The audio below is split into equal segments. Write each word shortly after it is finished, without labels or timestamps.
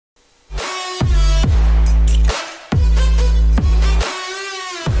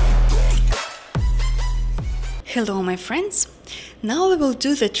Hello my friends! Now we will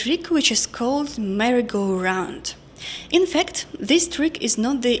do the trick which is called merry-go-round. In fact, this trick is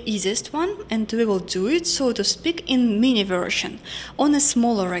not the easiest one and we will do it, so to speak, in mini version, on a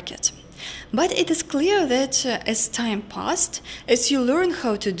smaller racket. But it is clear that as time passed, as you learn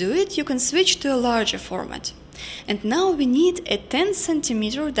how to do it, you can switch to a larger format. And now we need a 10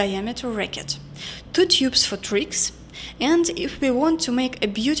 cm diameter racket, 2 tubes for tricks, and if we want to make a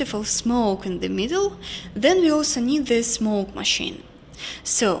beautiful smoke in the middle, then we also need the smoke machine.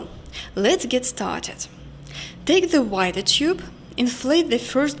 So, let's get started. Take the wider tube, inflate the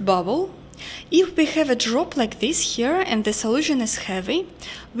first bubble. If we have a drop like this here and the solution is heavy,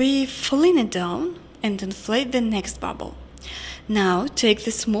 we clean it down and inflate the next bubble. Now take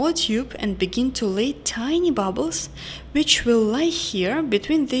the smaller tube and begin to lay tiny bubbles, which will lie here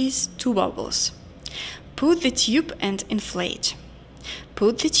between these two bubbles. Put the tube and inflate.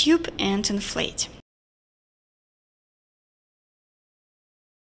 Put the tube and inflate.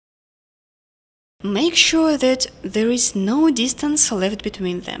 Make sure that there is no distance left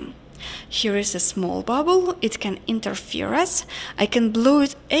between them. Here is a small bubble, it can interfere us. I can blow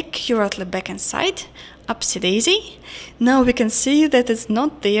it accurately back inside, upsy-daisy. Now we can see that it's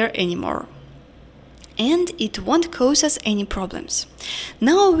not there anymore. And it won't cause us any problems.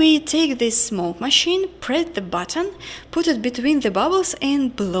 Now we take this smoke machine, press the button, put it between the bubbles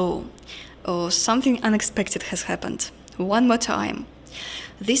and blow. Oh, something unexpected has happened. One more time.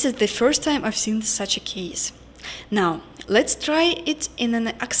 This is the first time I've seen such a case. Now, let's try it in an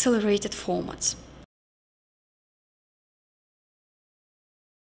accelerated format.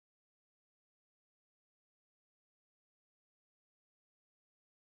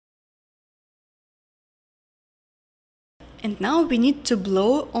 And now we need to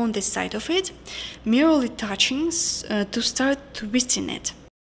blow on the side of it, merely touching to start twisting it.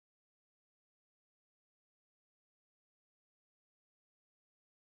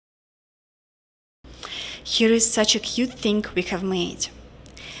 Here is such a cute thing we have made.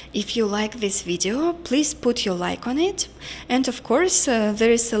 If you like this video, please put your like on it, and of course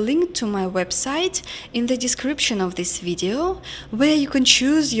there is a link to my website in the description of this video, where you can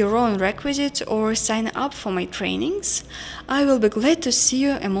choose your own requisite or sign up for my trainings. I will be glad to see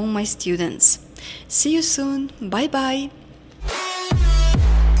you among my students. See you soon, bye bye!